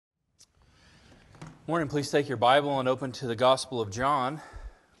Morning, please take your Bible and open to the Gospel of John.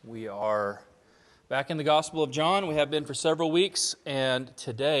 We are back in the Gospel of John. We have been for several weeks, and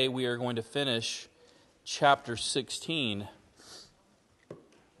today we are going to finish chapter 16.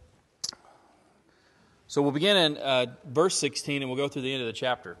 So we'll begin in verse 16, and we'll go through the end of the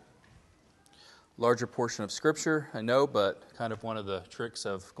chapter. Larger portion of Scripture, I know, but kind of one of the tricks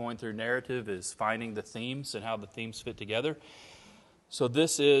of going through narrative is finding the themes and how the themes fit together. So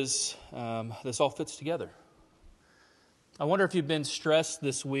this all fits together. I wonder if you've been stressed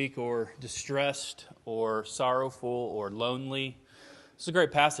this week or distressed or sorrowful or lonely. This is a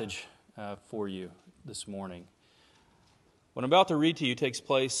great passage for you this morning. What I'm about to read to you takes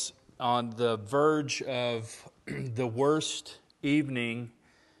place on the verge of the worst evening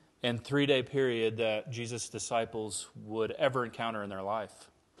and 3-day period that Jesus' disciples would ever encounter in their life.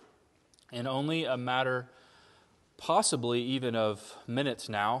 In only a matter possibly even of minutes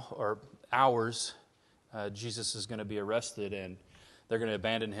now, or hours, Jesus is going to be arrested and they're going to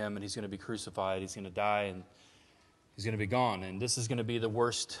abandon him and he's going to be crucified, he's going to die and he's going to be gone. And this is going to be the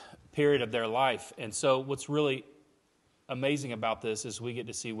worst period of their life. And so what's really amazing about this is we get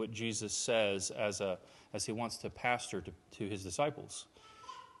to see what Jesus says as he wants to pastor to his disciples.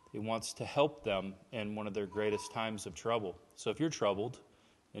 He wants to help them in one of their greatest times of trouble. So if you're troubled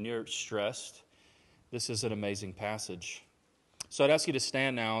and you're stressed, this is an amazing passage. So I'd ask you to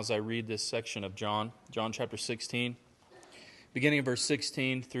stand now as I read this section of John chapter 16, beginning of verse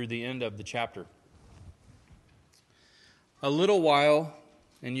 16 through the end of the chapter. A little while,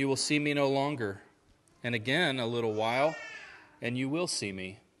 and you will see me no longer. And again, a little while, and you will see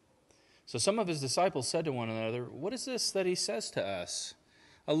me. So some of his disciples said to one another, "What is this that he says to us?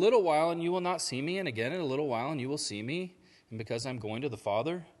 A little while, and you will not see me, and again, in a little while, and you will see me, and because I'm going to the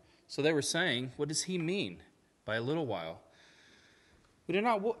Father?" So they were saying, "What does he mean by a little while? We do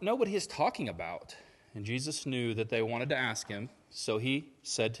not know what he is talking about." And Jesus knew that they wanted to ask him, so he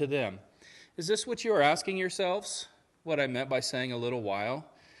said to them, "Is this what you are asking yourselves? What I meant by saying a little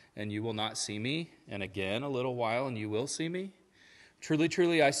while, and you will not see me, and again a little while, and you will see me? Truly,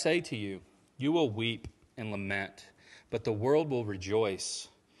 truly, I say to you, you will weep and lament, but the world will rejoice.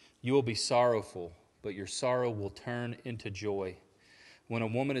 You will be sorrowful, but your sorrow will turn into joy. When a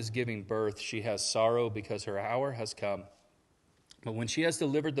woman is giving birth, she has sorrow because her hour has come. But when she has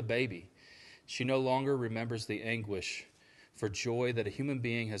delivered the baby, she no longer remembers the anguish for joy that a human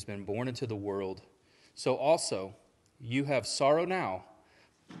being has been born into the world. So also, you have sorrow now,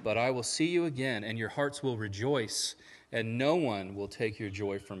 but I will see you again, and your hearts will rejoice, and no one will take your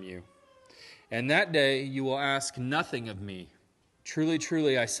joy from you. And that day you will ask nothing of me. Truly,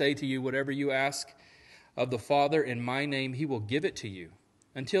 truly, I say to you, whatever you ask of the Father in my name, he will give it to you.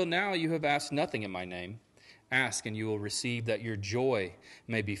 Until now you have asked nothing in my name. Ask, and you will receive, that your joy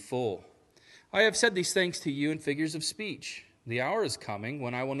may be full. I have said these things to you in figures of speech. The hour is coming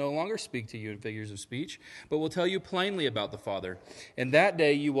when I will no longer speak to you in figures of speech, but will tell you plainly about the Father. And that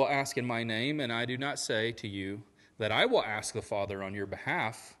day you will ask in my name, and I do not say to you that I will ask the Father on your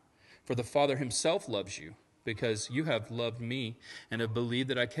behalf, for the Father himself loves you, because you have loved me and have believed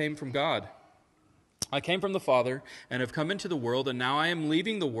that I came from God. I came from the Father and have come into the world, and now I am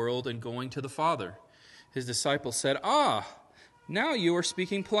leaving the world and going to the Father." His disciples said, "Now you are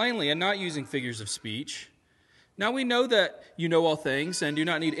speaking plainly and not using figures of speech. Now we know that you know all things and do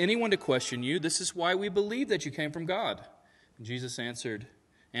not need anyone to question you. This is why we believe that you came from God." And Jesus answered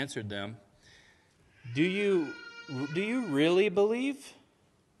them, Do you really believe?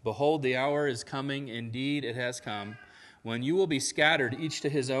 Behold, the hour is coming, indeed it has come, when you will be scattered, each to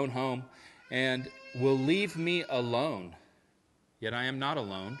his own home, and will leave me alone. Yet I am not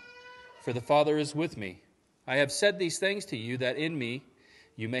alone, for the Father is with me. I have said these things to you, that in me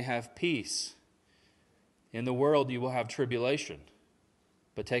you may have peace. In the world you will have tribulation,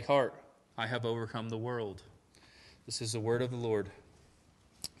 but take heart, I have overcome the world. This is the word of the Lord.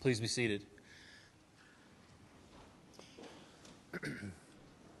 Please be seated.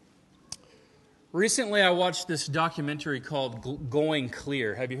 Recently, I watched this documentary called Going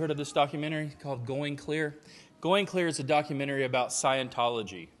Clear. Have you heard of this documentary called Going Clear? Going Clear is a documentary about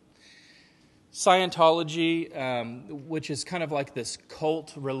Scientology. Scientology, which is kind of like this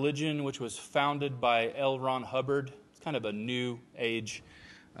cult religion, which was founded by L. Ron Hubbard. It's kind of a new age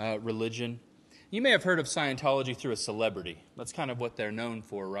religion. You may have heard of Scientology through a celebrity. That's kind of what they're known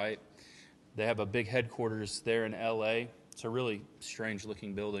for, right? They have a big headquarters there in L.A., It's a really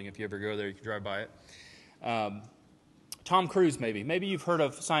strange-looking building. If you ever go there, you can drive by it. Tom Cruise, maybe. Maybe you've heard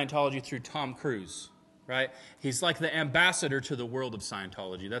of Scientology through Tom Cruise, right? He's like the ambassador to the world of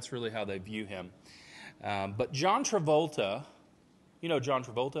Scientology. That's really how they view him. But John Travolta, you know John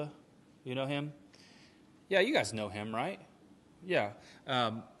Travolta? You know him? Yeah, you guys know him, right? Yeah.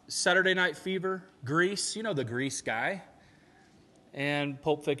 Saturday Night Fever, Grease, you know the Grease guy. And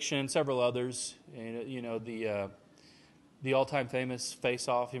Pulp Fiction, several others. You know, the all-time famous Face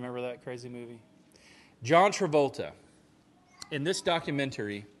Off. You remember that crazy movie? John Travolta, in this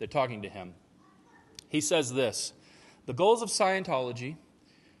documentary, they're talking to him. He says this: the goals of Scientology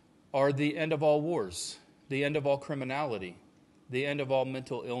are the end of all wars, the end of all criminality, the end of all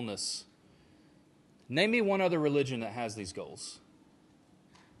mental illness. Name me one other religion that has these goals.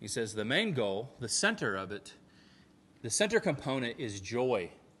 He says the main goal, the center of it, the center component is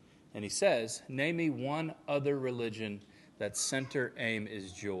joy. And he says, name me one other religion that center aim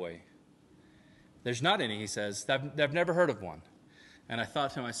is joy. There's not any, he says. I've never heard of one. And I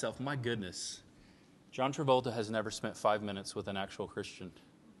thought to myself, my goodness, John Travolta has never spent 5 minutes with an actual Christian.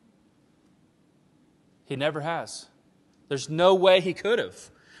 He never has. There's no way he could have.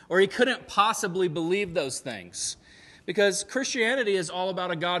 Or he couldn't possibly believe those things. Because Christianity is all about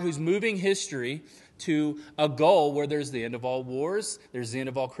a God who's moving history to a goal where there's the end of all wars, there's the end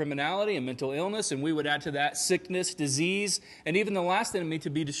of all criminality and mental illness, and we would add to that sickness, disease, and even the last enemy to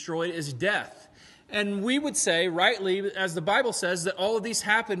be destroyed is death. And we would say, rightly, as the Bible says, that all of these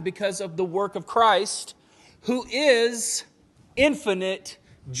happen because of the work of Christ, who is infinite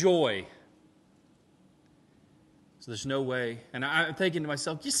joy. So there's no way. And I'm thinking to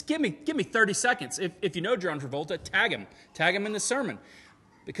myself, just give me 30 seconds. If you know John Travolta, tag him in the sermon.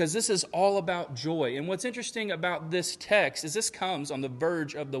 Because this is all about joy. And what's interesting about this text is this comes on the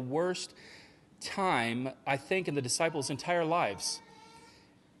verge of the worst time, I think, in the disciples' entire lives.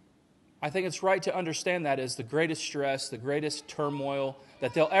 I think it's right to understand that as the greatest stress, the greatest turmoil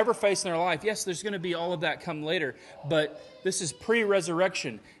that they'll ever face in their life. Yes, there's going to be all of that come later, but this is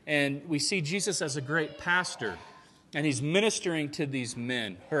pre-resurrection, and we see Jesus as a great pastor, and he's ministering to these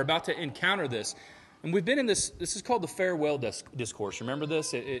men who are about to encounter this. And we've been in this is called the farewell discourse. Remember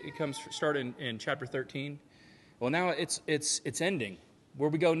this? It comes started in chapter 13. Well, now it's ending. Where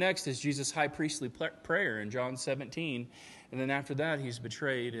we go next is Jesus' high priestly prayer in John 17. And then after that, he's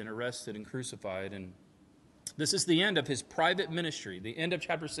betrayed and arrested and crucified. And this is the end of his private ministry, the end of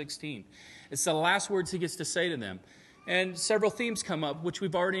chapter 16. It's the last words he gets to say to them. And several themes come up, which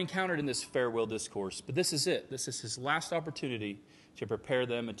we've already encountered in this farewell discourse. But this is it. This is his last opportunity to prepare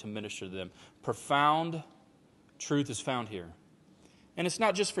them and to minister to them. Profound truth is found here. And it's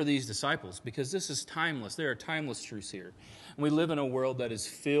not just for these disciples, because this is timeless. There are timeless truths here. And we live in a world that is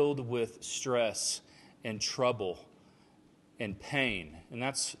filled with stress and trouble and pain. And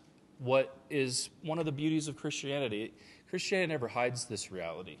that's what is one of the beauties of Christianity. Christianity never hides this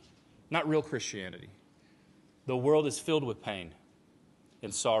reality. Not real Christianity. The world is filled with pain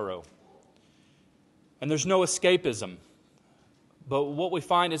and sorrow. And there's no escapism. But what we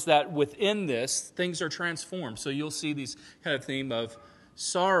find is that within this, things are transformed. So you'll see these kind of theme of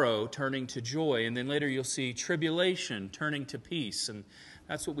sorrow turning to joy. And then later you'll see tribulation turning to peace. And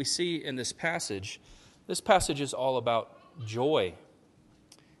that's what we see in this passage. This passage is all about joy.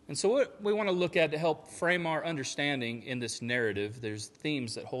 And so what we want to look at to help frame our understanding in this narrative, there's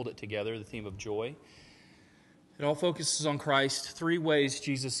themes that hold it together, the theme of joy. It all focuses on Christ. 3 ways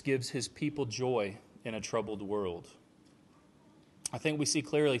Jesus gives his people joy in a troubled world. I think we see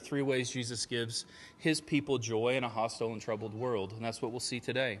clearly 3 ways Jesus gives his people joy in a hostile and troubled world. And that's what we'll see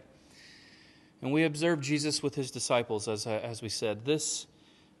today. And we observe Jesus with his disciples, as we said. This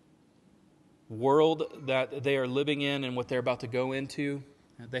world that they are living in and what they're about to go into,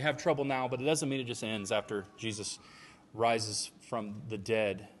 they have trouble now, but it doesn't mean it just ends after Jesus rises from the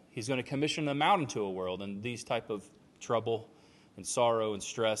dead. He's going to commission them out into a world, and these type of trouble and sorrow and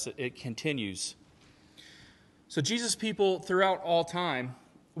stress, it continues. So Jesus' people throughout all time,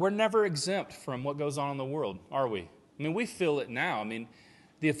 we're never exempt from what goes on in the world, are we? I mean, we feel it now. I mean,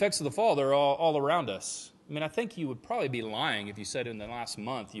 the effects of the fall, they're all around us. I mean, I think you would probably be lying if you said in the last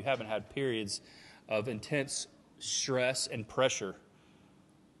month you haven't had periods of intense stress and pressure,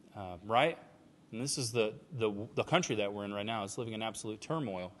 right? And this is the country that we're in right now is living in absolute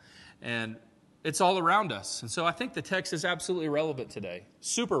turmoil. And it's all around us. And so I think the text is absolutely relevant today.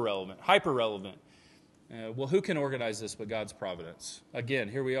 Super relevant, hyper relevant. Well, who can organize this but God's providence? Again,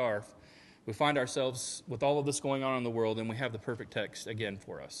 here we are. We find ourselves with all of this going on in the world, and we have the perfect text again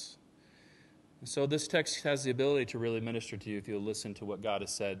for us. And so this text has the ability to really minister to you if you'll listen to what God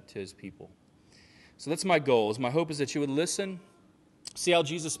has said to his people. So that's my goal. My hope is that you would listen, see how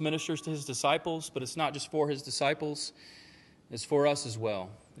Jesus ministers to his disciples, but it's not just for his disciples, it's for us as well.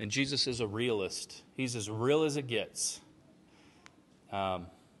 And Jesus is a realist. He's as real as it gets.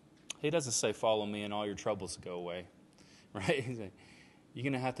 He doesn't say, follow me and all your troubles go away. Right? you're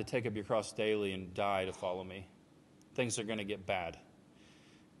going to have to take up your cross daily and die to follow me. Things are going to get bad.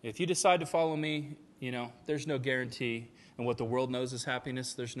 If you decide to follow me, there's no guarantee. And what the world knows is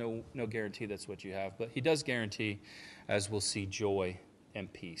happiness, there's no guarantee that's what you have. But he does guarantee, as we'll see, joy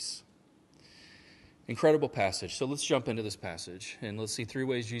and peace. Incredible passage. So let's jump into this passage. And let's see 3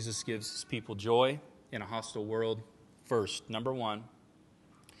 ways Jesus gives his people joy in a hostile world. First, number 1,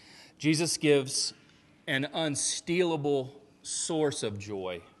 Jesus gives an unstealable source of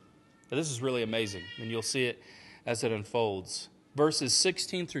joy. Now, this is really amazing, and you'll see it as it unfolds. Verses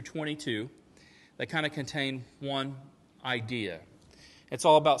 16 through 22, they kind of contain one idea. It's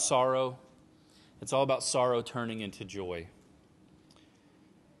all about sorrow. It's all about sorrow turning into joy.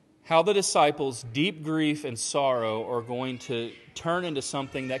 How the disciples' deep grief and sorrow are going to turn into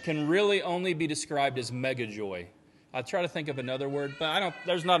something that can really only be described as mega joy. I try to think of another word, but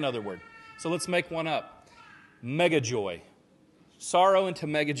there's not another word. So let's make one up. Mega joy. Sorrow into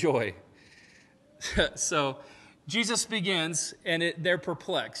mega joy. So Jesus begins, and they're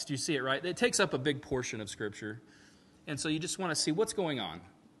perplexed. You see it, right? It takes up a big portion of Scripture. And so you just want to see what's going on.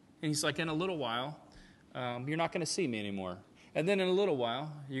 And he's like, in a little while, you're not going to see me anymore. And then in a little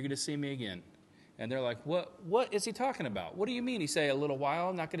while, you're going to see me again. And they're like, what is he talking about? What do you mean? He say, a little while,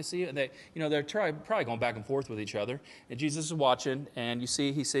 I'm not going to see you? And they're probably going back and forth with each other. And Jesus is watching, and you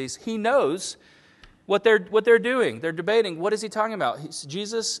see, he says, he knows what they're doing. They're debating. What is he talking about?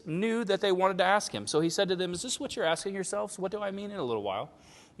 Jesus knew that they wanted to ask him. So he said to them, is this what you're asking yourselves? What do I mean in a little while?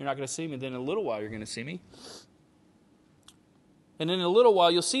 You're not going to see me. Then in a little while, you're going to see me. And in a little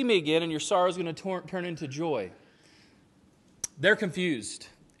while, you'll see me again, and your sorrow is going to turn into joy. They're confused.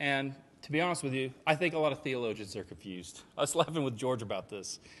 And to be honest with you, I think a lot of theologians are confused. I was laughing with George about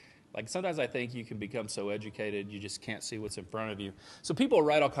this. Like, sometimes I think you can become so educated, you just can't see what's in front of you. So people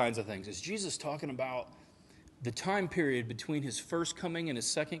write all kinds of things. Is Jesus talking about the time period between his first coming and his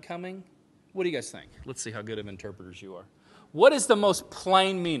second coming? What do you guys think? Let's see how good of interpreters you are. What is the most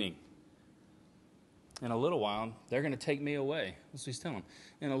plain meaning? In a little while, they're going to take me away. That's what he's telling them.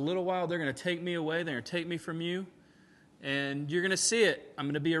 In a little while, they're going to take me away. They're going to take me from you. And you're going to see it. I'm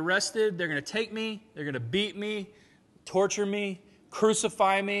going to be arrested. They're going to take me. They're going to beat me, torture me,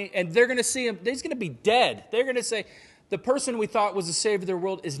 crucify me. And they're going to see him. He's going to be dead. They're going to say, the person we thought was the Savior of the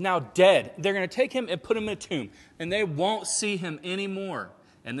world is now dead. They're going to take him and put him in a tomb. And they won't see him anymore.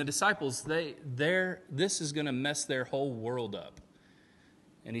 And the disciples, this is going to mess their whole world up.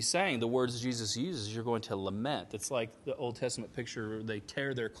 And he's saying the words Jesus uses, you're going to lament. It's like the Old Testament picture where they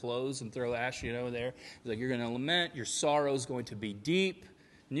tear their clothes and throw ash, there. It's like you're going to lament. Your sorrow is going to be deep.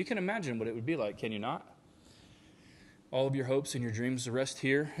 And you can imagine what it would be like, can you not? All of your hopes and your dreams rest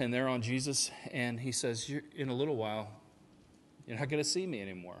here, and they're on Jesus. And he says, in a little while, you're not going to see me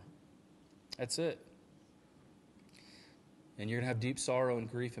anymore. That's it. And you're going to have deep sorrow and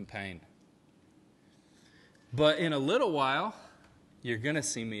grief and pain. But in a little while, you're going to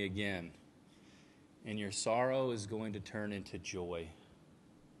see me again, and your sorrow is going to turn into joy.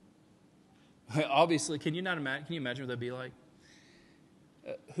 Obviously, can you imagine what that'd be like?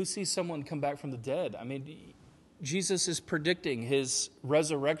 Who sees someone come back from the dead? I mean, Jesus is predicting his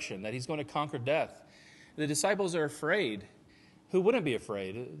resurrection, that he's going to conquer death. The disciples are afraid. Who wouldn't be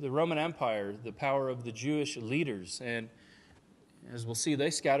afraid? The Roman Empire, the power of the Jewish leaders, and as we'll see,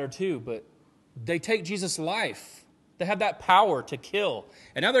 they scatter too, but they take Jesus' life. They have that power to kill.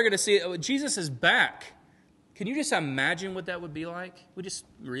 And now they're going to see Jesus is back. Can you just imagine what that would be like? We just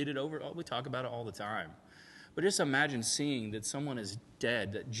read it over. We talk about it all the time. But just imagine seeing that someone is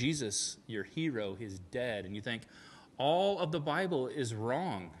dead, that Jesus, your hero, is dead. And you think, all of the Bible is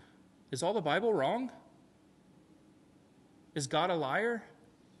wrong. Is all the Bible wrong? Is God a liar?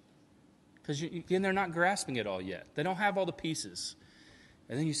 Because again, they're not grasping it all yet. They don't have all the pieces.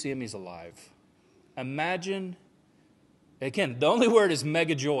 And then you see him, he's alive. Imagine. Again, the only word is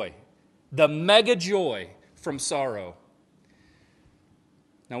mega joy. The mega joy from sorrow.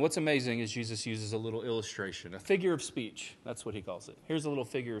 Now, what's amazing is Jesus uses a little illustration, a figure of speech. That's what he calls it. Here's a little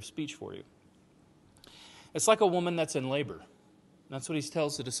figure of speech for you. It's like a woman that's in labor. That's what he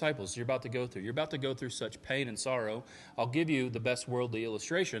tells the disciples you're about to go through. You're about to go through such pain and sorrow. I'll give you the best worldly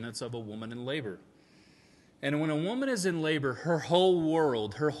illustration. It's of a woman in labor. And when a woman is in labor, her whole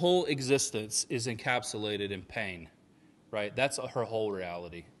world, her whole existence is encapsulated in pain. Right? That's her whole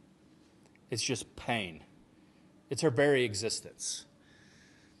reality. It's just pain. It's her very existence.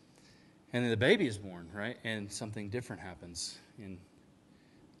 And then the baby is born, right? And something different happens. And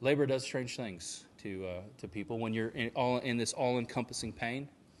labor does strange things to people when you're in this all-encompassing pain.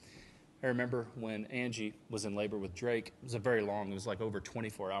 I remember when Angie was in labor with Drake. It was like over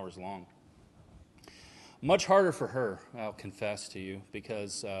 24 hours long. Much harder for her, I'll confess to you,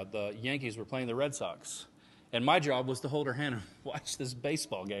 because the Yankees were playing the Red Sox. And my job was to hold her hand and watch this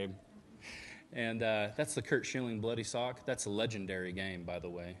baseball game. And that's the Curt Schilling Bloody Sock. That's a legendary game, by the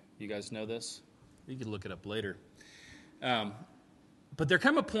way. You guys know this? You can look it up later. But there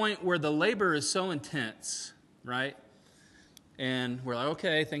come a point where the labor is so intense, right? And we're like,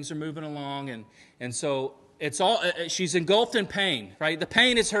 okay, things are moving along. And so it's all, she's engulfed in pain, right? The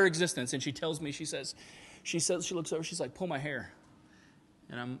pain is her existence. And she tells me, she looks over, she's like, pull my hair.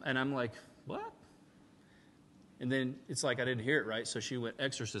 And I'm like, what? And then it's like I didn't hear it right, so she went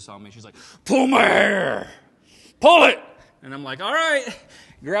exorcist on me. She's like, pull my hair! Pull it! And I'm like, all right.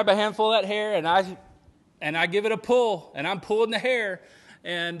 Grab a handful of that hair, and I give it a pull, and I'm pulling the hair.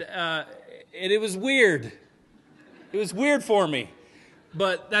 And it was weird. It was weird for me.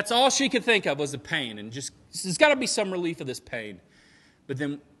 But that's all she could think of was the pain. And just, there's got to be some relief of this pain. But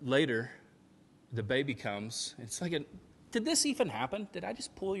then later, the baby comes. It's like, did this even happen? Did I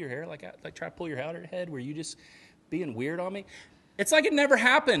just pull your hair, like try to pull your hair out of your head? Were you just being weird on me? It's like it never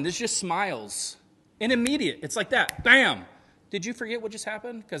happened. It's just smiles. And immediate. It's like that. Bam. Did you forget what just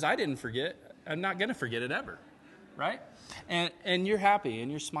happened? Because I didn't forget. I'm not going to forget it ever. Right? And you're happy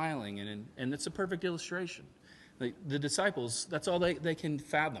and you're smiling. And it's a perfect illustration. The disciples, that's all they can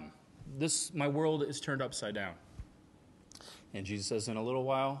fathom. My world is turned upside down. And Jesus says, in a little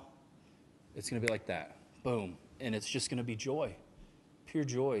while, it's going to be like that. Boom. And it's just going to be joy. Pure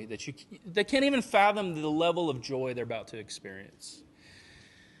joy. They can't even fathom the level of joy they're about to experience.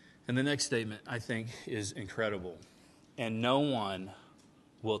 And the next statement, I think, is incredible. And no one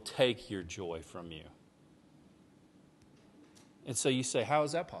will take your joy from you. And so you say, how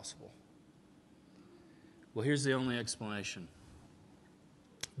is that possible? Well, here's the only explanation.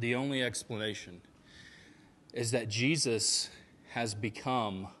 The only explanation is that Jesus has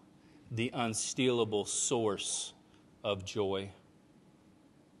become the unstealable source of joy.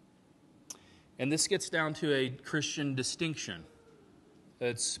 And this gets down to a Christian distinction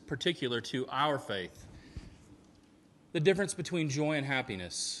that's particular to our faith. The difference between joy and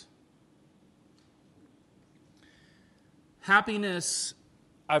happiness. Happiness,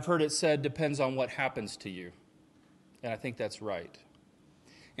 I've heard it said, depends on what happens to you. And I think that's right.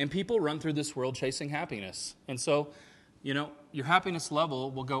 And people run through this world chasing happiness. And so, your happiness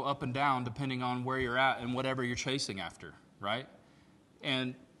level will go up and down depending on where you're at and whatever you're chasing after, right?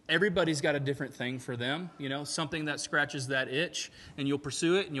 And everybody's got a different thing for them, something that scratches that itch, and you'll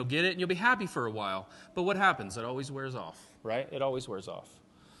pursue it, and you'll get it, and you'll be happy for a while. But what happens? It always wears off, right? It always wears off.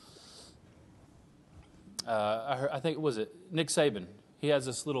 I think, was it Nick Saban? He has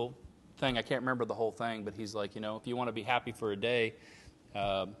this little thing, I can't remember the whole thing, but he's like, if you want to be happy for a day,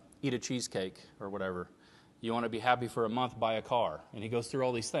 eat a cheesecake or whatever. You want to be happy for a month, buy a car. And he goes through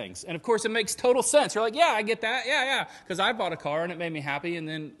all these things. And of course, it makes total sense. You're like, yeah, I get that. Yeah. Because I bought a car and it made me happy. And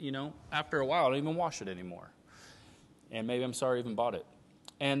then, after a while, I don't even wash it anymore. And maybe I'm sorry I even bought it.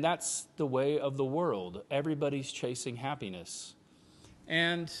 And that's the way of the world. Everybody's chasing happiness.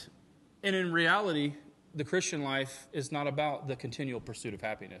 And in reality, the Christian life is not about the continual pursuit of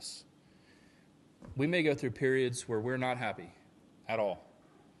happiness. We may go through periods where we're not happy at all.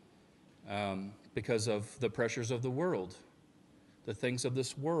 Because of the pressures of the world, the things of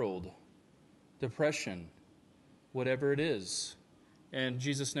this world, depression, whatever it is. And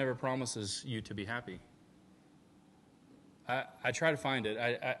Jesus never promises you to be happy. I try to find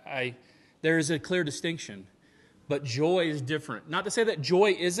it. There is a clear distinction, but joy is different. Not to say that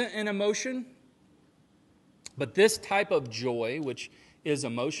joy isn't an emotion, but this type of joy, which is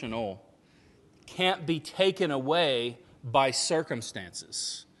emotional, can't be taken away by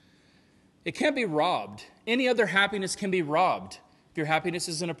circumstances. It can't be robbed. Any other happiness can be robbed. If your happiness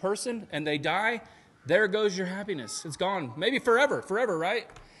is in a person and they die, there goes your happiness. It's gone. Maybe forever, right?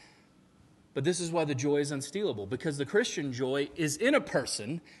 But this is why the joy is unstealable, because the Christian joy is in a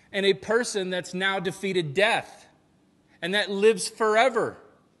person, and a person that's now defeated death and that lives forever.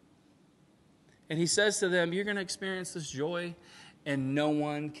 And he says to them, you're going to experience this joy, and no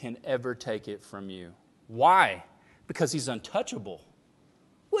one can ever take it from you. Why? Because he's untouchable.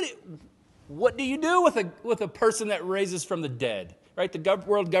 What do you do with a person that raises from the dead? Right? The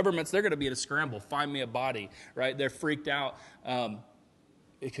world governments, they're going to be in a scramble. Find me a body. Right? They're freaked out.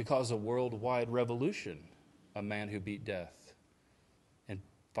 It could cause a worldwide revolution. A man who beat death. And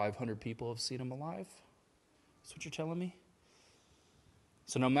 500 people have seen him alive? That's what you're telling me?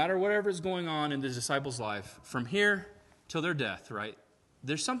 So no matter whatever is going on in the disciples' life, from here till their death, right?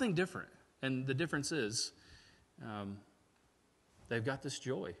 There's something different. And the difference is they've got this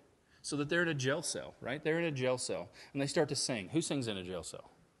joy. So that they're in a jail cell, right? They're in a jail cell. And they start to sing. Who sings in a jail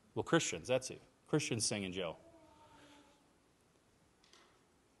cell? Well, Christians, that's who. Christians sing in jail.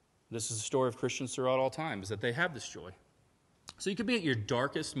 This is the story of Christians throughout all time, is that they have this joy. So you could be at your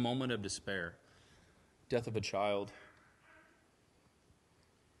darkest moment of despair, death of a child,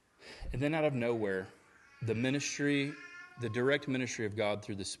 and then out of nowhere, the direct ministry of God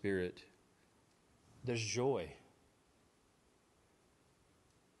through the Spirit, there's joy.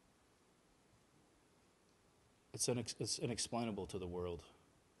 It's inexplainable to the world.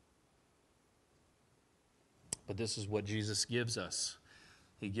 But this is what Jesus gives us.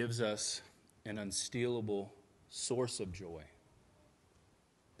 He gives us an unstealable source of joy,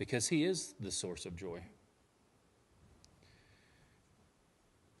 because He is the source of joy.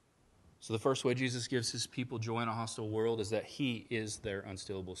 So the first way Jesus gives His people joy in a hostile world is that He is their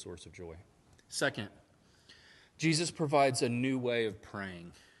unstealable source of joy. Second, Jesus provides a new way of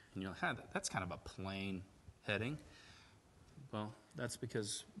praying. And you're like, that's kind of a plain heading. Well, that's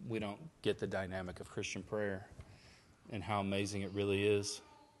because we don't get the dynamic of Christian prayer and how amazing it really is.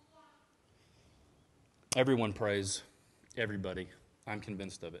 Everyone prays. Everybody. I'm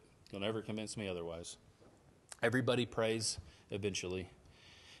convinced of it. You'll never convince me otherwise. Everybody prays eventually.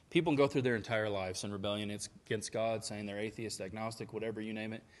 People can go through their entire lives in rebellion against God, saying they're atheist, agnostic, whatever, you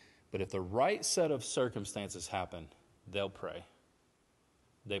name it. But if the right set of circumstances happen, they'll pray.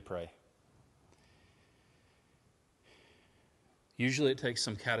 They pray. Usually it takes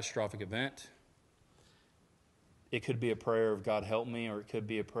some catastrophic event. It could be a prayer of God help me, or it could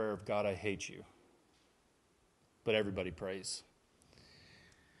be a prayer of God I hate you. But everybody prays.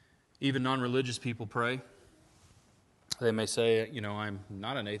 Even non-religious people pray. They may say, I'm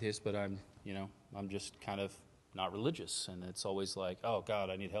not an atheist, but I'm just kind of not religious. And it's always like, oh, God,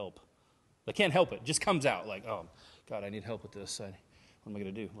 I need help. They can't help it. It just comes out like, oh, God, I need help with this. What am I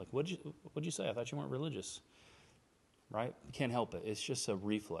going to do? Like, what'd you say? I thought you weren't religious. Right? You can't help it. It's just a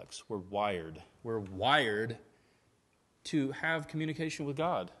reflex. We're wired. We're wired to have communication with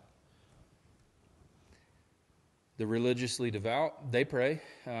God. The religiously devout, they pray.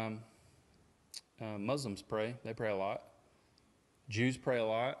 Muslims pray. They pray a lot. Jews pray a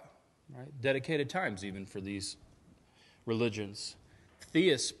lot. Right? Dedicated times even for these religions.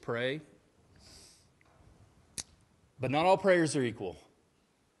 Theists pray. But not all prayers are equal.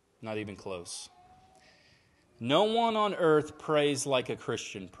 Not even close. No one on earth prays like a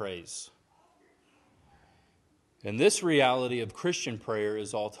Christian prays. And this reality of Christian prayer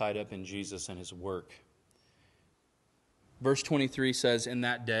is all tied up in Jesus and His work. Verse 23 says, in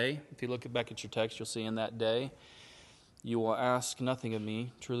that day, if you look back at your text, you'll see in that day, you will ask nothing of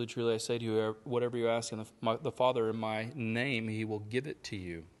me. Truly, truly, I say to you, whatever you ask in the Father in my name, He will give it to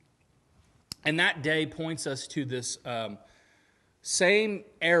you. And that day points us to this same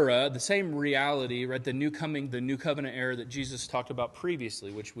era, the same reality, right? The new covenant era that Jesus talked about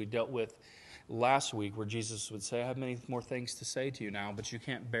previously, which we dealt with last week, where Jesus would say, I have many more things to say to you now, but you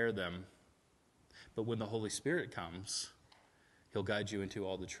can't bear them. But when the Holy Spirit comes, He'll guide you into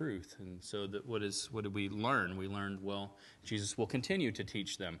all the truth. And so what did we learn? We learned, well, Jesus will continue to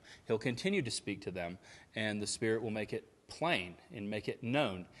teach them. He'll continue to speak to them, and the Spirit will make it plain and make it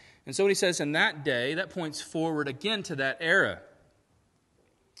known. And so what He says in that day, that points forward again to that era.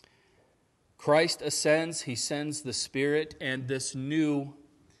 Christ ascends, He sends the Spirit, and this new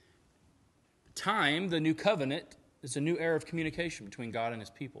time, the new covenant, is a new era of communication between God and His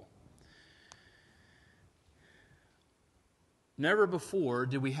people. Never before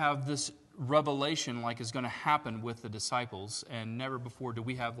did we have this revelation like is going to happen with the disciples, and never before do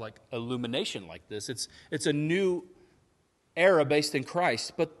we have like illumination like this. It's a new era based in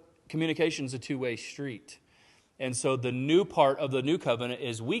Christ, but communication is a two-way street. And so the new part of the new covenant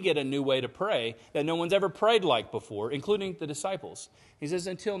is we get a new way to pray that no one's ever prayed like before, including the disciples. He says,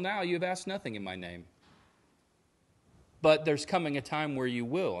 until now you have asked nothing in my name. But there's coming a time where you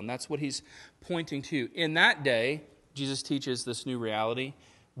will, and that's what He's pointing to. In that day, Jesus teaches this new reality.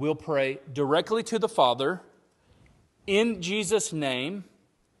 We'll pray directly to the Father in Jesus' name,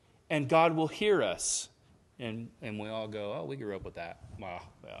 and God will hear us. And we all go, oh, we grew up with that. Well,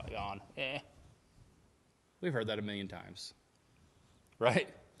 yawn. We've heard that a million times, right?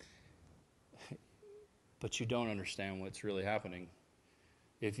 But you don't understand what's really happening.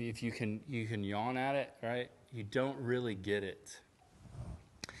 If you can yawn at it, right? You don't really get it.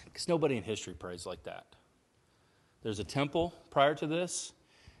 Because nobody in history prays like that. There's a temple prior to this.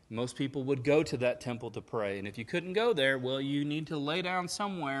 Most people would go to that temple to pray. And if you couldn't go there, well, you need to lay down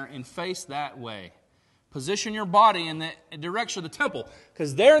somewhere and face that way. Position your body in the direction of the temple.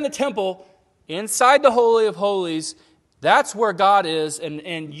 Because there in the temple, inside the Holy of Holies, that's where God is.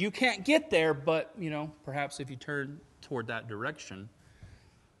 And you can't get there, but, perhaps if you turn toward that direction,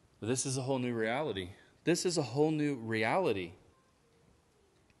 But this is a whole new reality. This is a whole new reality.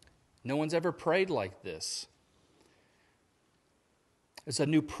 No one's ever prayed like this. It's a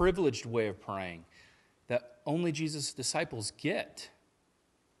new privileged way of praying that only Jesus' disciples get.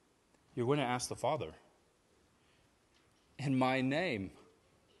 You're going to ask the Father in my name.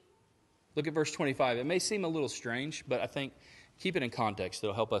 Look at verse 25. It may seem a little strange, but I think keep it in context.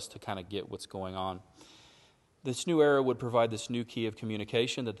 It'll help us to kind of get what's going on. This new era would provide this new key of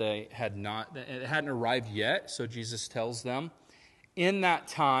communication that they had not, it hadn't arrived yet. So Jesus tells them, in that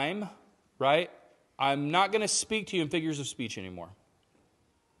time, right, I'm not going to speak to you in figures of speech anymore.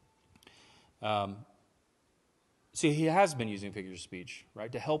 See, he has been using figures of speech,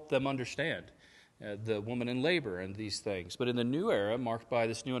 right, to help them understand the woman in labor and these things. But in the new era, marked by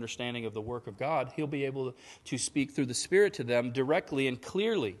this new understanding of the work of God, he'll be able to speak through the Spirit to them directly and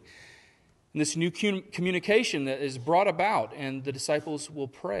clearly. And this new communication that is brought about, and the disciples will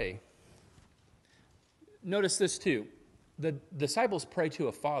pray. Notice this too. The disciples pray to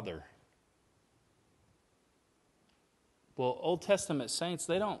a father. Well, Old Testament saints,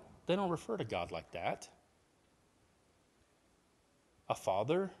 they don't refer to God like that. A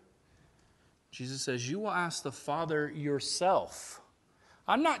father? Jesus says, you will ask the Father yourself.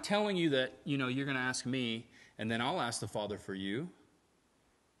 I'm not telling you that, you're going to ask me, and then I'll ask the Father for you.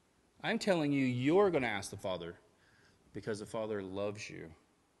 I'm telling you, you're going to ask the Father because the Father loves you.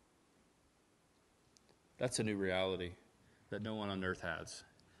 That's a new reality that no one on earth has.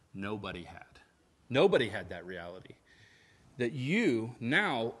 Nobody had. Nobody had that reality. That you,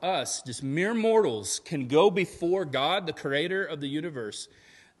 now, us, just mere mortals, can go before God, the creator of the universe,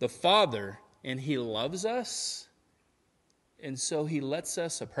 the Father, and he loves us, and so he lets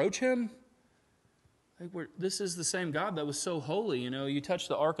us approach him. This is the same God that was so holy. You touch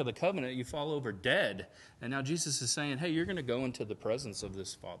the Ark of the Covenant, you fall over dead. And now Jesus is saying, hey, you're going to go into the presence of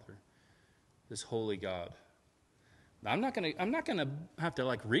this Father, this holy God. I'm not going to have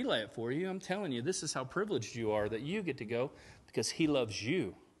to relay it for you. I'm telling you, this is how privileged you are that you get to go because he loves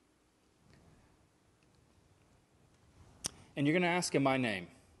you. And you're going to ask in my name.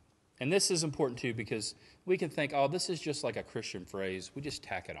 And this is important too because we can think, oh, this is just like a Christian phrase. We just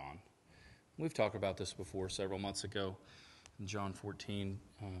tack it on. We've talked about this before several months ago in John 14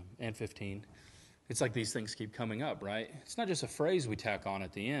 and 15. It's like these things keep coming up, right? It's not just a phrase we tack on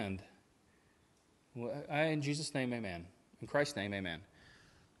at the end. In Jesus' name, amen. In Christ's name, amen.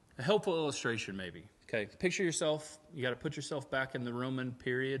 A helpful illustration, maybe. Okay, picture yourself. You got to put yourself back in the Roman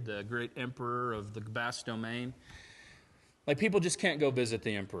period, the great emperor of the vast domain. People just can't go visit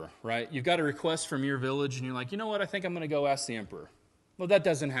the emperor, right? You've got a request from your village, and you're like, you know what? I think I'm going to go ask the emperor. Well, that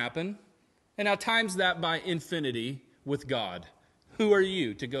doesn't happen. And now times that by infinity with God. Who are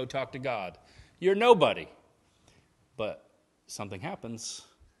you to go talk to God? You're nobody. But something happens,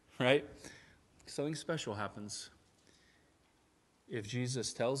 right? Something special happens. If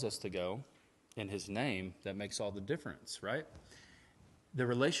Jesus tells us to go in his name, that makes all the difference, right? The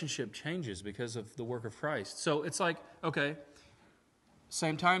relationship changes because of the work of Christ. So it's like, okay,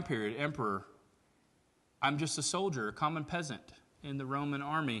 same time period, emperor. I'm just a soldier, a common peasant in the Roman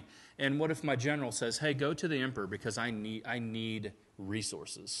army. And what if my general says, hey, go to the emperor because I need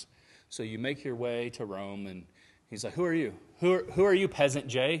resources. So you make your way to Rome, and he's like, who are you? Who are you, Peasant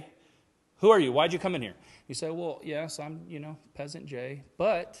J? Who are you? Why'd you come in here? You say, well, yes, I'm, Peasant J,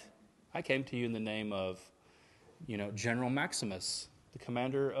 but I came to you in the name of, General Maximus, the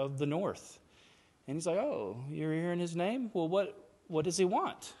commander of the North. And he's like, oh, you're here in his name? Well, what does he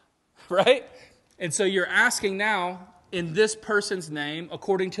want? Right? And so you're asking now in this person's name,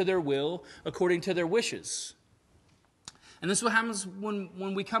 according to their will, according to their wishes. And this is what happens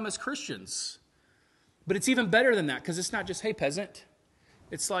when we come as Christians. But it's even better than that, because it's not just, hey, peasant.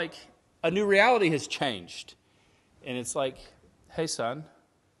 It's like a new reality has changed. And it's like, hey, son,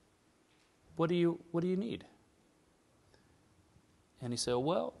 what do you need? And he said,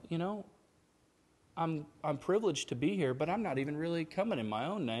 well, I'm privileged to be here, but I'm not even really coming in my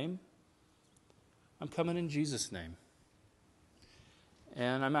own name. I'm coming in Jesus' name.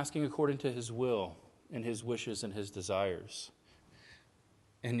 And I'm asking according to his will and his wishes and his desires.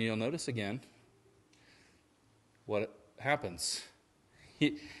 And you'll notice again what happens.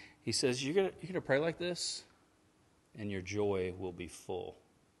 He says, you're gonna pray like this, and your joy will be full.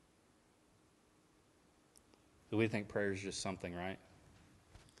 We think prayer is just something, right?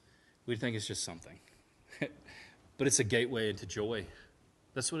 We think it's just something. But it's a gateway into joy.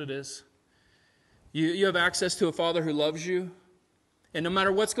 That's what it is. You have access to a Father who loves you. And no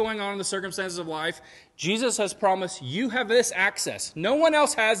matter what's going on in the circumstances of life, Jesus has promised you have this access. No one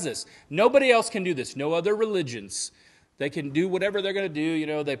else has this. Nobody else can do this. No other religions They can do whatever they're going to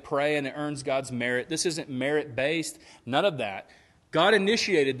do. They pray and it earns God's merit. This isn't merit-based. None of that. God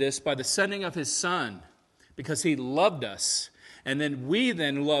initiated this by the sending of his Son because he loved us. And then we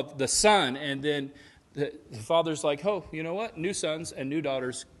then love the Son. And then the Father's like, oh, you know what? New sons and new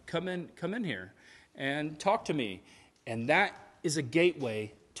daughters, come in here and talk to me. And that is a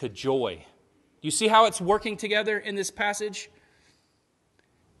gateway to joy. You see how it's working together in this passage?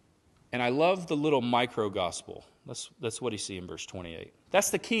 And I love the little micro gospel. That's what you see in verse 28. That's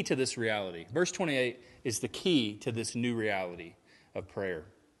the key to this reality. Verse 28 is the key to this new reality of prayer.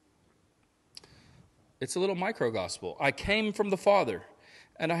 It's a little micro gospel. I came from the Father,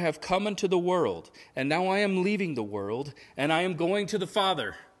 and I have come into the world, and now I am leaving the world, and I am going to the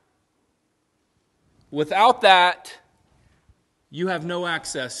Father. Without that, you have no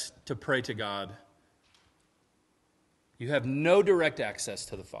access to pray to God. You have no direct access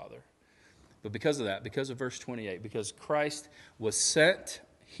to the Father. But because of that, because of verse 28, because Christ was sent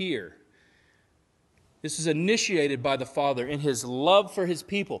here, this is initiated by the Father in his love for his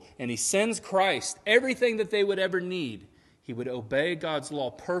people. And he sends Christ everything that they would ever need. He would obey God's law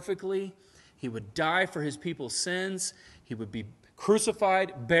perfectly. He would die for his people's sins. He would be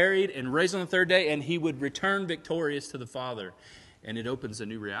crucified, buried, and raised on the third day. And he would return victorious to the Father. And it opens a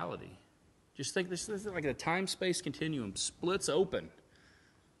new reality. Just think this is like a time-space continuum splits open.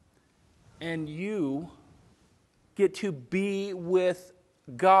 And you get to be with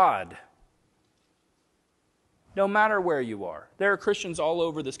God. No matter where you are. There are Christians all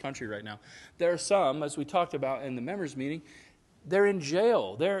over this country right now. There are some, as we talked about in the members meeting, they're in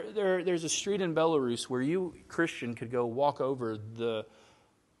jail. There's a street in Belarus where you, Christian, could go walk over the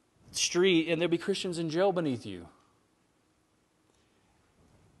street and there'd be Christians in jail beneath you.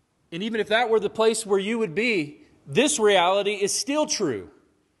 And even if that were the place where you would be, this reality is still true.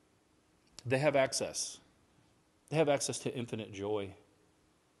 They have access. They have access to infinite joy.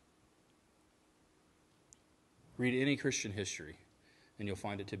 Read any Christian history, and you'll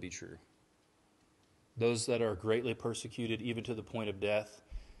find it to be true. Those that are greatly persecuted, even to the point of death,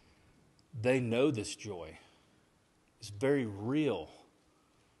 they know this joy. It's very real,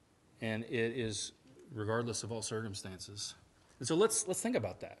 and it is regardless of all circumstances. And so let's think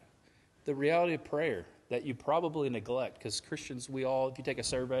about that. The reality of prayer that you probably neglect, because Christians, if you take a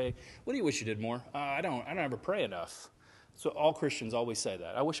survey, what do you wish you did more? I don't ever pray enough. So all Christians always say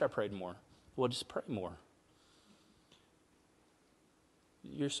that. I wish I prayed more. Well, just pray more.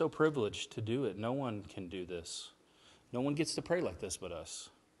 You're so privileged to do it. No one can do this. No one gets to pray like this but us.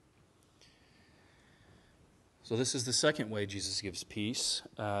 So this is the second way Jesus gives peace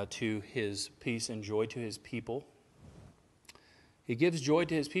to his peace and joy to his people. He gives joy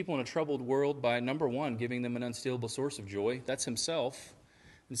to his people in a troubled world by, number one, giving them an unstealable source of joy. That's himself.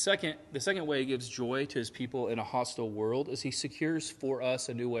 And the second way he gives joy to his people in a hostile world is he secures for us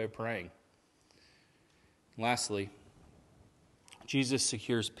a new way of praying. Lastly, Jesus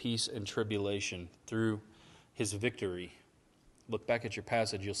secures peace in tribulation through his victory. Look back at your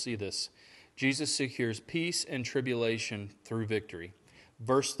passage, you'll see this. Jesus secures peace and tribulation through victory.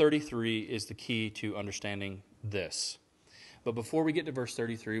 Verse 33 is the key to understanding this. But before we get to verse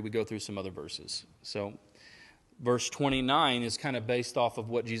 33, we go through some other verses. So verse 29 is kind of based off of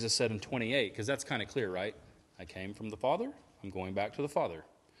what Jesus said in 28, because that's kind of clear, right? I came from the Father, I'm going back to the Father.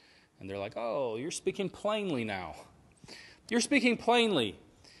 And they're like, oh, you're speaking plainly now. You're speaking plainly.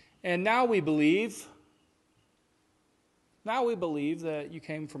 And now we believe that you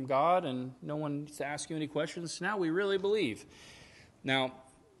came from God and no one needs to ask you any questions. Now we really believe. Now,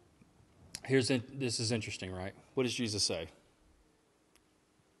 this is interesting, right? What does Jesus say?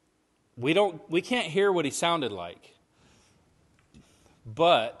 We can't hear what he sounded like.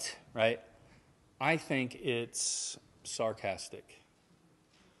 But, right, I think it's sarcastic.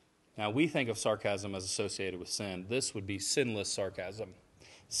 Now, we think of sarcasm as associated with sin. This would be sinless sarcasm.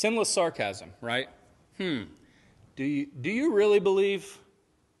 Sinless sarcasm, right? Do you really believe?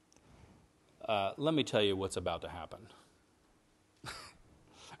 Let me tell you what's about to happen.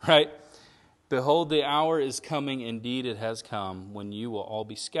 Right? Behold, the hour is coming, indeed it has come, when you will all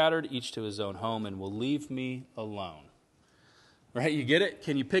be scattered, each to his own home, and will leave me alone. Right? You get it?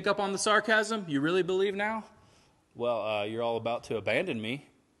 Can you pick up on the sarcasm? You really believe now? Well, you're all about to abandon me.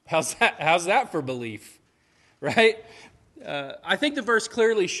 How's that for belief? Right? I think the verse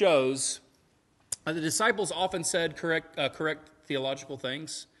clearly shows the disciples often said correct theological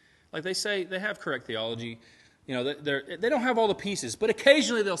things. Like they have correct theology. You know, they don't have all the pieces, but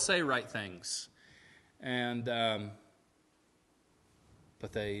occasionally they'll say right things, and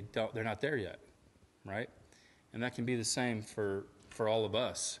but they're not there yet, right? And that can be the same for all of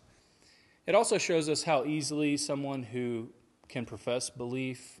us. It also shows us how easily someone who can profess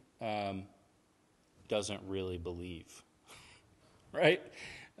belief doesn't really believe, right?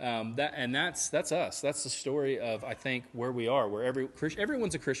 That's us. That's the story of, I think, where we are, where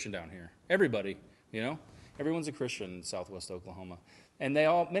everyone's a Christian down here. Everybody, everyone's a Christian in Southwest Oklahoma, and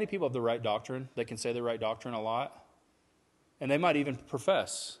many people have the right doctrine. They can say the right doctrine a lot, and they might even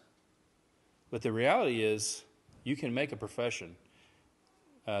profess. But the reality is, you can make a profession,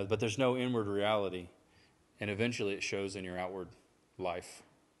 but there's no inward reality, and eventually it shows in your outward life.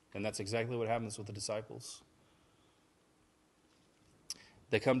 And that's exactly what happens with the disciples.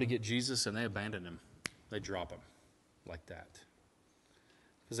 They come to get Jesus and they abandon him. They drop him like that.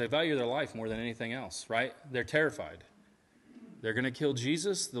 Because they value their life more than anything else, right? They're terrified. They're going to kill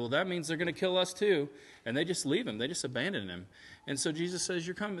Jesus. Well, that means they're going to kill us too. And they just leave him. They just abandon him. And so Jesus says,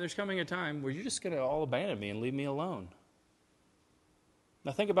 there's coming a time where you're just going to all abandon me and leave me alone.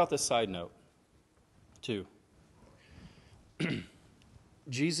 Now think about this side note, too.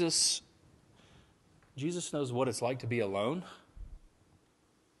 Jesus knows what it's like to be alone.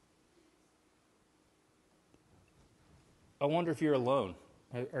 I wonder if you're alone.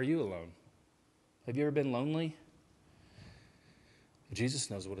 Are you alone? Have you ever been lonely? Jesus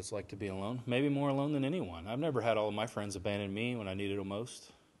knows what it's like to be alone. Maybe more alone than anyone. I've never had all of my friends abandon me when I needed them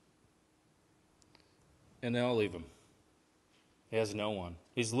most. And they all leave him. He has no one.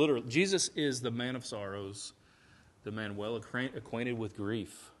 Jesus is the man of sorrows, the man well acquainted with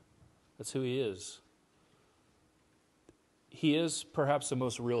grief. That's who he is. He is perhaps the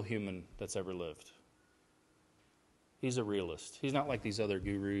most real human that's ever lived. He's a realist. He's not like these other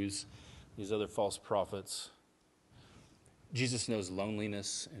gurus, these other false prophets. Jesus knows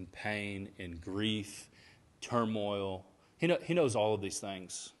loneliness and pain and grief, turmoil. He knows all of these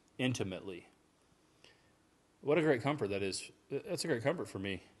things intimately. What a great comfort that is. That's a great comfort for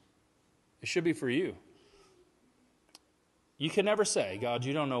me. It should be for you. You can never say, God,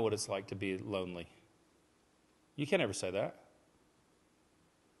 you don't know what it's like to be lonely. You can never say that.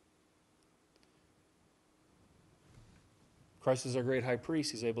 Christ is our great high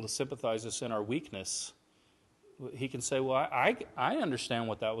priest. He's able to sympathize us in our weakness. He can say, well, I understand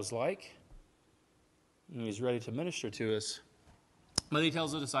what that was like. And he's ready to minister to us. But he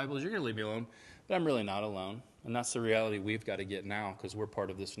tells the disciples, you're going to leave me alone. But I'm really not alone. And that's the reality we've got to get now, because we're part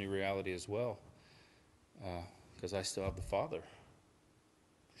of this new reality as well. Because I still have the Father.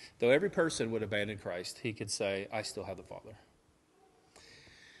 Though every person would abandon Christ, he could say, I still have the Father.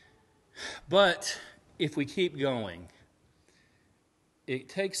 But if we keep going, it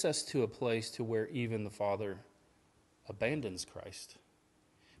takes us to a place to where even the Father abandons Christ.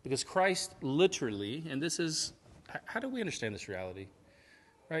 Because Christ literally, and this is, how do we understand this reality?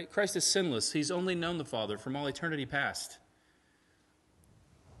 Right? Christ is sinless. He's only known the Father from all eternity past.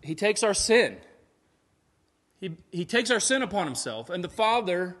 He takes our sin. He takes our sin upon himself. And the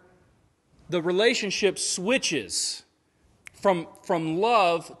Father, the relationship switches from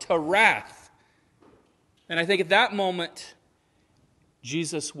love to wrath. And I think at that moment,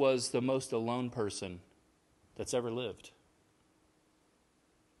 Jesus was the most alone person that's ever lived.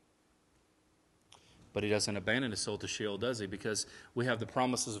 But he doesn't abandon his soul to Sheol, does he? Because we have the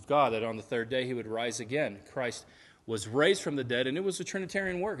promises of God that on the third day he would rise again. Christ was raised from the dead, and it was a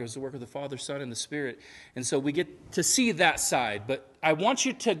Trinitarian work. It was the work of the Father, Son, and the Spirit. And so we get to see that side. But I want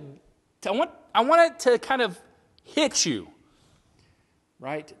you I want it to kind of hit you,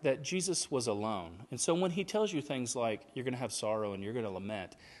 right? That Jesus was alone. And so when he tells you things like you're going to have sorrow and you're going to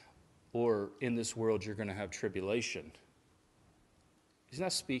lament, or in this world you're going to have tribulation, he's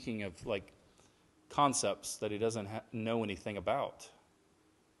not speaking of like concepts that he doesn't know anything about.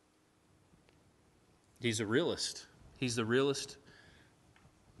 He's a realist. He's the realest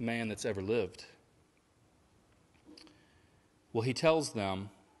man that's ever lived. Well, he tells them,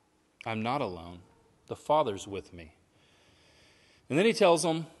 I'm not alone. The Father's with me. And then he tells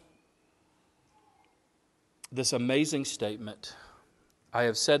them this amazing statement. I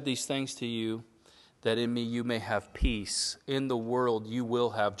have said these things to you, that in me you may have peace. In the world you will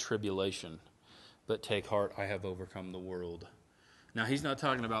have tribulation. But take heart, I have overcome the world. Now, he's not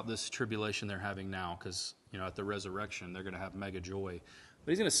talking about this tribulation they're having now, because, at the resurrection, they're going to have mega joy.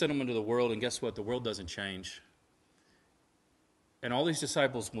 But he's going to send them into the world, and guess what? The world doesn't change. And all these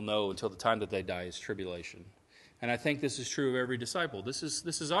disciples will know until the time that they die is tribulation. And I think this is true of every disciple. This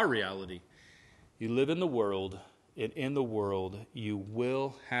is our reality. You live in the world, and in the world you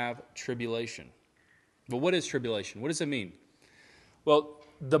will have tribulation. But what is tribulation? What does it mean? Well,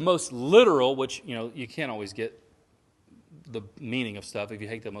 the most literal, which, you can't always get the meaning of stuff if you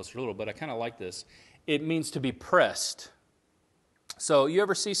take the most literal, but I kind of like this. It means to be pressed. So you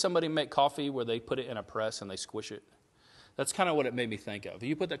ever see somebody make coffee where they put it in a press and they squish it? That's kind of what it made me think of.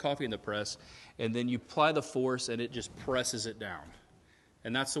 You put that coffee in the press, and then you apply the force, and it just presses it down.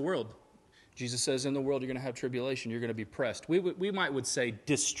 And that's the world. Jesus says, in the world you're going to have tribulation. You're going to be pressed. We would say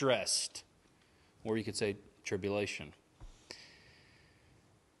distressed, or you could say tribulation.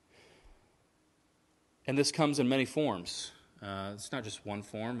 And this comes in many forms. It's not just one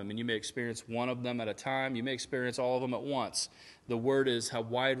form. I mean, you may experience one of them at a time. You may experience all of them at once. The word has a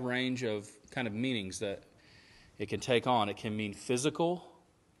wide range of kind of meanings that it can take on. It can mean physical.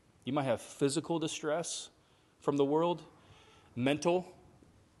 You might have physical distress from the world. Mental.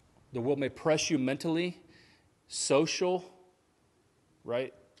 The world may press you mentally. Social.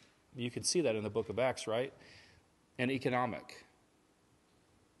 Right? You can see that in the book of Acts, right? And economic.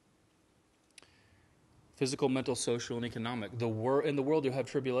 Physical, mental, social, and economic. In the world you'll have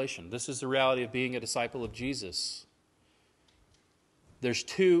tribulation. This is the reality of being a disciple of Jesus. There's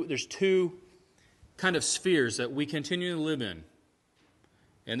two kind of spheres that we continue to live in.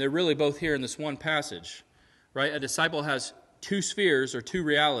 And they're really both here in this one passage. Right? A disciple has two spheres or two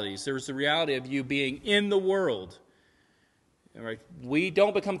realities. There's the reality of you being in the world. Right? We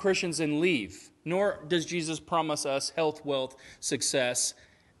don't become Christians and leave. Nor does Jesus promise us health, wealth, success,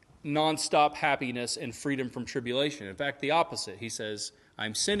 nonstop happiness, and freedom from tribulation. In fact, the opposite. He says,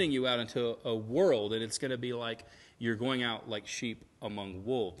 I'm sending you out into a world, and it's going to be like you're going out like sheep among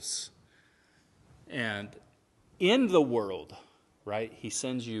wolves. And in the world, right, he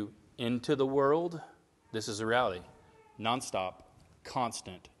sends you into the world. This is the reality. Nonstop,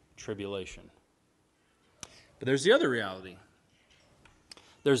 constant tribulation. But there's the other reality.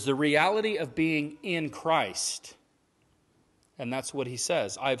 There's the reality of being in Christ. And that's what he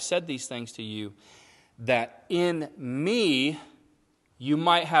says. I've said these things to you, that in me you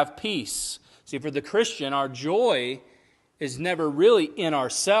might have peace. See, for the Christian, our joy is never really in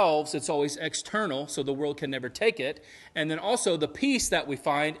ourselves. It's always external, so the world can never take it. And then also the peace that we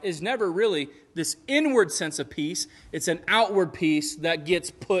find is never really this inward sense of peace. It's an outward peace that gets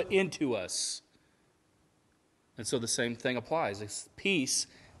put into us. And so the same thing applies. This peace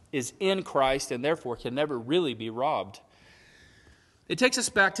is in Christ and therefore can never really be robbed. It takes us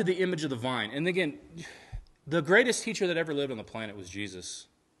back to the image of the vine. And again, the greatest teacher that ever lived on the planet was Jesus.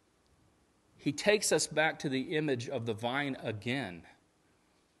 He takes us back to the image of the vine again.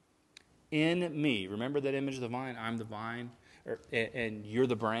 In me. Remember that image of the vine? I'm the vine, and you're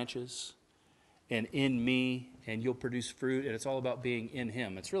the branches. And in me, and you'll produce fruit. And it's all about being in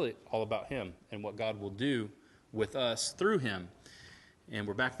him. It's really all about him and what God will do with us through him. And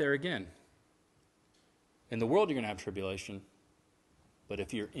we're back there again. In the world, you're going to have tribulation. But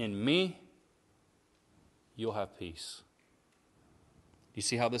if you're in me, you'll have peace. Do you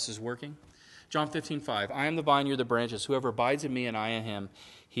see how this is working? John 15:5. I am the vine, you're the branches. Whoever abides in me and I in him,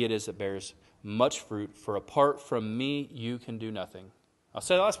 he it is that bears much fruit. For apart from me, you can do nothing. I'll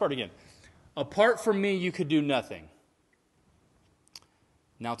say the last part again. Apart from me, you could do nothing.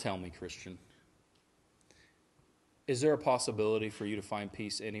 Now tell me, Christian, is there a possibility for you to find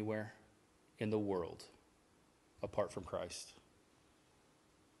peace anywhere in the world apart from Christ?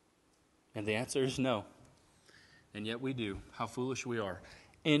 And the answer is no. And yet we do. How foolish we are.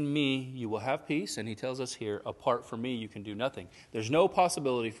 In me you will have peace, and he tells us here, apart from me you can do nothing. There's no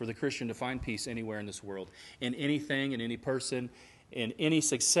possibility for the Christian to find peace anywhere in this world. In anything, in any person, in any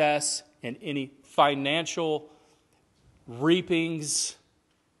success, in any financial reapings,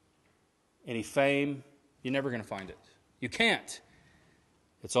 any fame, you're never going to find it. You can't.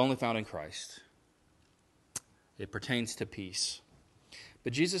 It's only found in Christ. It pertains to peace.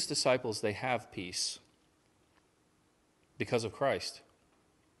 But Jesus' disciples, they have peace because of Christ,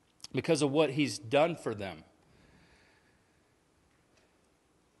 because of what he's done for them.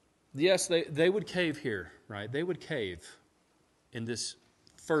 Yes, they would cave here, right? They would cave in this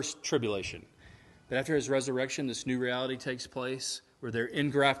first tribulation. But after his resurrection, this new reality takes place where they're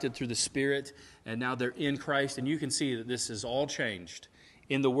engrafted through the Spirit, and now they're in Christ, and you can see that this is all changed.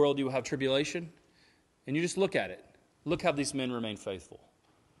 In the world you will have tribulation, and you just look at it. Look how these men remain faithful.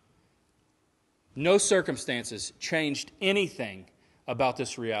 No circumstances changed anything about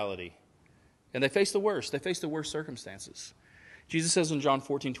this reality. And they faced the worst. They faced the worst circumstances. Jesus says in John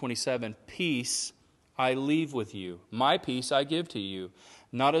 14:27, peace I leave with you. My peace I give to you.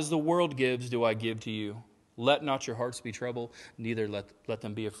 Not as the world gives do I give to you. Let not your hearts be troubled, neither let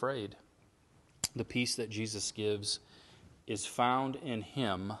them be afraid. The peace that Jesus gives is found in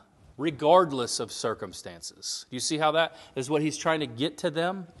him, regardless of circumstances. Do you see how that is what he's trying to get to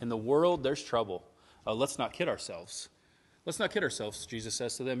them? In the world, there's trouble. Let's not kid ourselves. Let's not kid ourselves, Jesus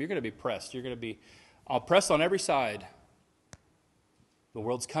says to them. You're going to be pressed. You're going to be pressed on every side. The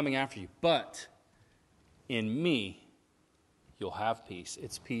world's coming after you. But in me, you'll have peace.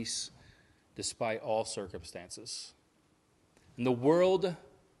 It's peace despite all circumstances. And the world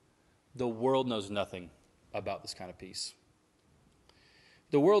knows nothing about this kind of peace.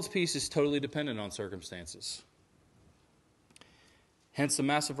 The world's peace is totally dependent on circumstances. Hence the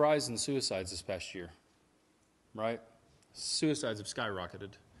massive rise in suicides this past year. Right? Suicides have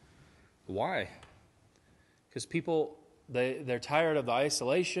skyrocketed. Why? Because people, they're tired of the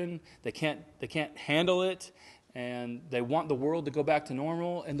isolation. They can't handle it. And they want the world to go back to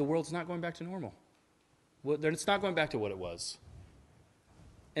normal. And the world's not going back to normal. It's not going back to what it was.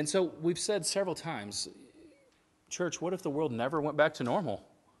 And so we've said several times, church, what if the world never went back to normal?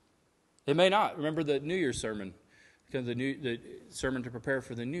 It may not. Remember the New Year's sermon, because the sermon to prepare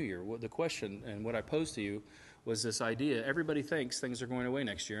for the New Year. The question and what I posed to you was this idea: everybody thinks things are going away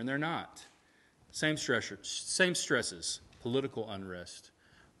next year, and they're not. Same stresses, political unrest,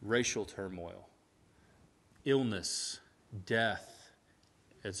 racial turmoil, illness, death.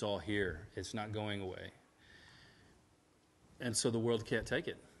 It's all here. It's not going away. And so the world can't take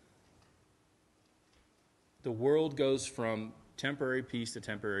it. The world goes from temporary peace to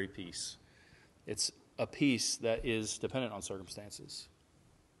temporary peace. It's a peace that is dependent on circumstances.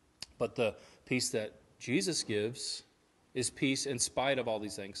 But the peace that Jesus gives is peace in spite of all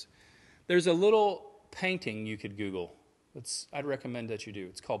these things. There's a little painting you could Google. I'd recommend that you do.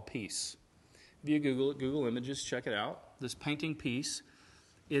 It's called Peace. If you Google it, Google Images, check it out. This painting, Peace,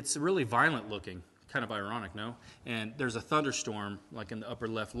 it's really violent looking. Kind of ironic, no? And there's a thunderstorm, like in the upper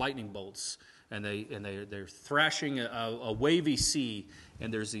left, lightning bolts, and they're thrashing a wavy sea,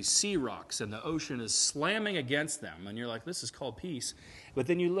 and there's these sea rocks, and the ocean is slamming against them, and you're like, this is called peace. But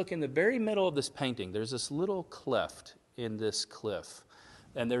then you look in the very middle of this painting, there's this little cleft in this cliff,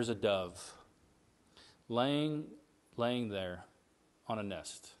 and there's a dove laying there on a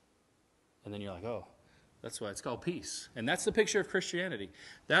nest, and then you're like, oh. That's why it's called peace. And that's the picture of Christianity.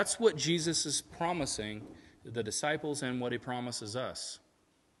 That's what Jesus is promising the disciples and what he promises us.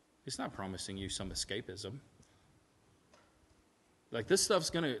 He's not promising you some escapism. Like this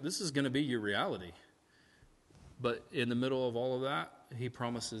is gonna be your reality. But in the middle of all of that, he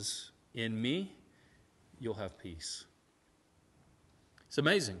promises, in me, you'll have peace. It's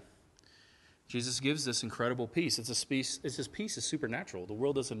amazing. Jesus gives this incredible peace. This peace is supernatural. The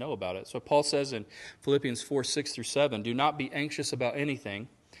world doesn't know about it. So Paul says in Philippians 4:6-7, do not be anxious about anything,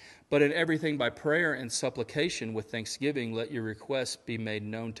 but in everything by prayer and supplication with thanksgiving, let your requests be made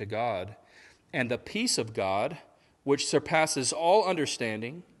known to God. And the peace of God, which surpasses all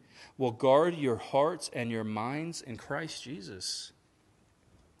understanding, will guard your hearts and your minds in Christ Jesus.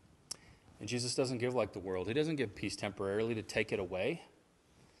 And Jesus doesn't give like the world. He doesn't give peace temporarily to take it away.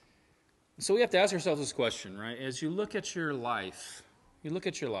 So we have to ask ourselves this question, right? As you look at your life,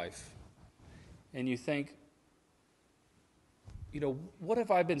 and you think, what have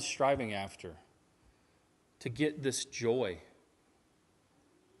I been striving after to get this joy?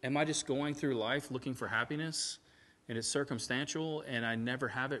 Am I just going through life looking for happiness, and it's circumstantial, and I never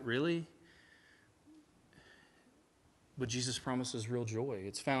have it really? But Jesus promises real joy.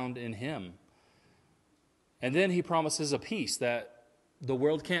 It's found in him. And then he promises a peace that the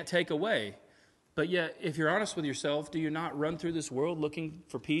world can't take away. But yet, if you're honest with yourself, do you not run through this world looking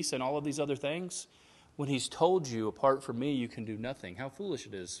for peace and all of these other things? When he's told you, apart from me, you can do nothing. How foolish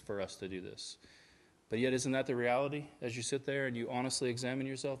it is for us to do this. But yet, isn't that the reality as you sit there and you honestly examine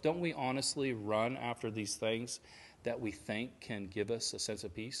yourself? Don't we honestly run after these things that we think can give us a sense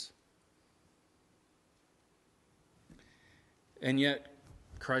of peace? And yet,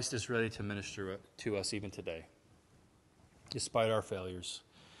 Christ is ready to minister to us even today, despite our failures.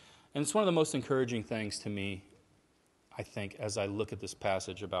 And it's one of the most encouraging things to me, I think, as I look at this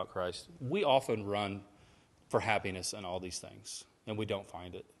passage about Christ. We often run for happiness and all these things, and we don't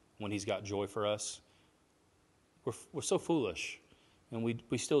find it. When he's got joy for us, we're so foolish, and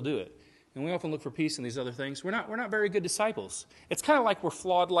we still do it. And we often look for peace in these other things. We're not very good disciples. It's kind of like we're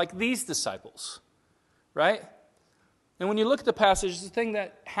flawed like these disciples, right? And when you look at the passage, the thing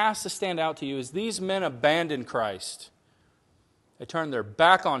that has to stand out to you is these men abandoned Christ. They turned their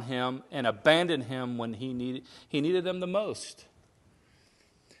back on him and abandoned him when he needed them the most.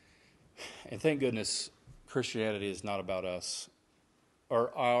 And thank goodness Christianity is not about us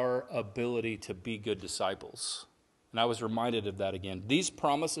or our ability to be good disciples. And I was reminded of that again. These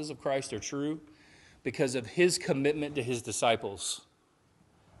promises of Christ are true because of his commitment to his disciples,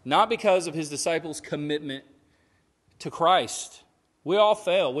 not because of his disciples' commitment to Christ. We all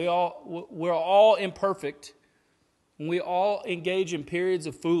fail. We're all imperfect. And we all engage in periods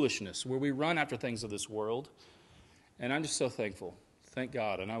of foolishness where we run after things of this world. And I'm just so thankful. Thank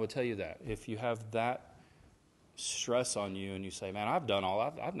God. And I would tell you that. If you have that stress on you and you say, man, I've done all,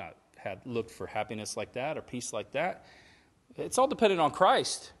 I've not looked for happiness like that or peace like that. It's all dependent on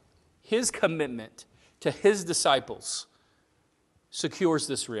Christ. His commitment to his disciples secures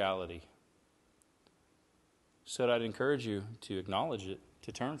this reality. So I'd encourage you to acknowledge it,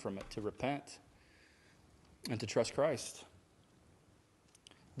 to turn from it, to repent, and to trust Christ.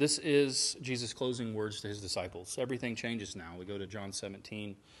 This is Jesus' closing words to his disciples. Everything changes now. We go to John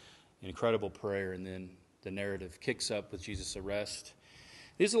 17, incredible prayer, and then the narrative kicks up with Jesus' arrest.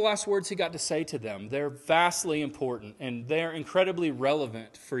 These are the last words he got to say to them. They're vastly important, and they're incredibly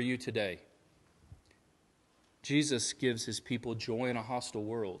relevant for you today. Jesus gives his people joy in a hostile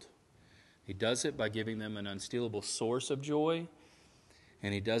world. He does it by giving them an unstealable source of joy,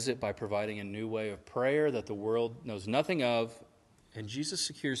 and he does it by providing a new way of prayer that the world knows nothing of, and Jesus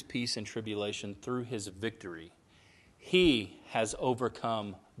secures peace in tribulation through his victory. He has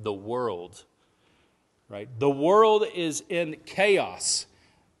overcome the world, right? The world is in chaos,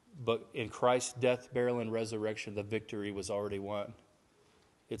 but in Christ's death, burial, and resurrection, the victory was already won.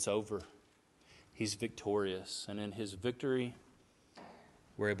 It's over. He's victorious, and in his victory,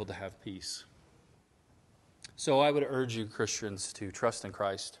 we're able to have peace. So I would urge you, Christians, to trust in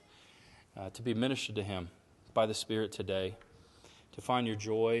Christ, to be ministered to him by the Spirit today, to find your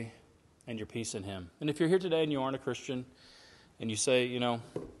joy and your peace in him. And if you're here today and you aren't a Christian, and you say,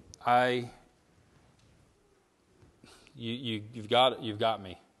 you've got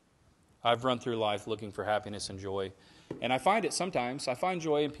me. I've run through life looking for happiness and joy, and I find it sometimes. I find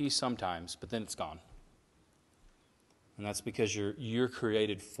joy and peace sometimes, but then it's gone. And that's because you're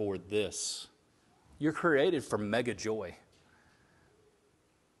created for this. You're created for mega joy.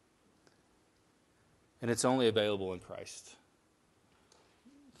 And it's only available in Christ.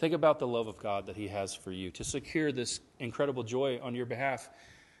 Think about the love of God that he has for you to secure this incredible joy on your behalf.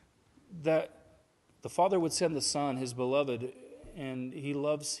 That the Father would send the Son, his beloved, and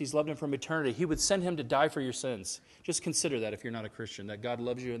he's loved him from eternity. He would send him to die for your sins. Just consider that if you're not a Christian, that God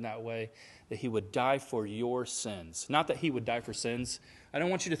loves you in that way, that he would die for your sins. Not that he would die for sins. I don't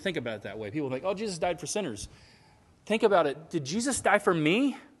want you to think about it that way. People think, oh, Jesus died for sinners. Think about it. Did Jesus die for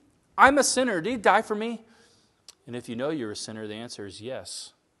me? I'm a sinner. Did he die for me? And if you know you're a sinner, the answer is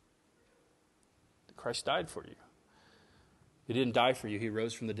yes. Christ died for you. He didn't die for you. He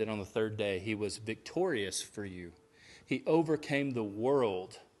rose from the dead on the third day. He was victorious for you. He overcame the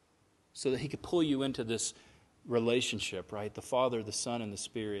world so that he could pull you into this relationship, right? The Father, the Son, and the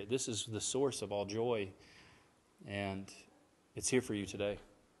Spirit. This is the source of all joy. And it's here for you today.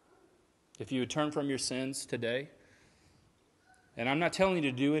 If you would turn from your sins today, and I'm not telling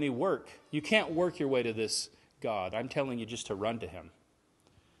you to do any work. You can't work your way to this God. I'm telling you just to run to him.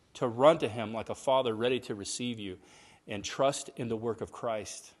 To run to him like a father ready to receive you, and trust in the work of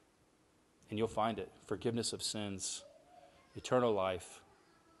Christ. And you'll find it. Forgiveness of sins, eternal life,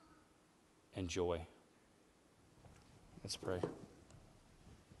 and joy. Let's pray.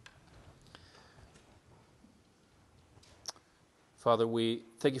 Father, we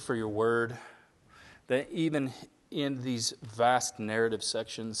thank you for your word, that even in these vast narrative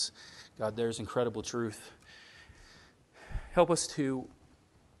sections, God, there's incredible truth. Help us to,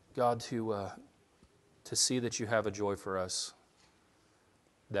 God, to see that you have a joy for us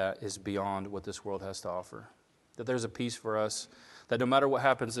that is beyond what this world has to offer. That there's a peace for us, that no matter what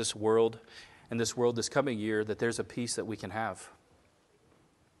happens this coming year, that there's a peace that we can have.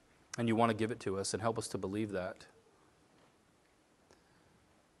 And you want to give it to us, and help us to believe that.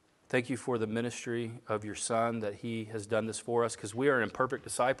 Thank you for the ministry of your Son, that he has done this for us, because we are imperfect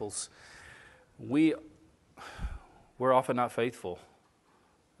disciples. We're often not faithful.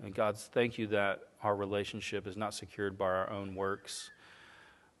 And God, thank you that our relationship is not secured by our own works,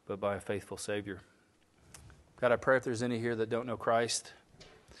 but by a faithful Savior. God, I pray if there's any here that don't know Christ,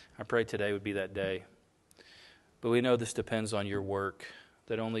 I pray today would be that day. But we know this depends on your work,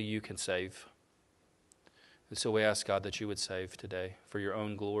 that only you can save. And so we ask, God, that you would save today for your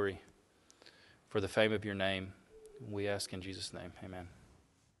own glory, for the fame of your name. We ask in Jesus' name, amen.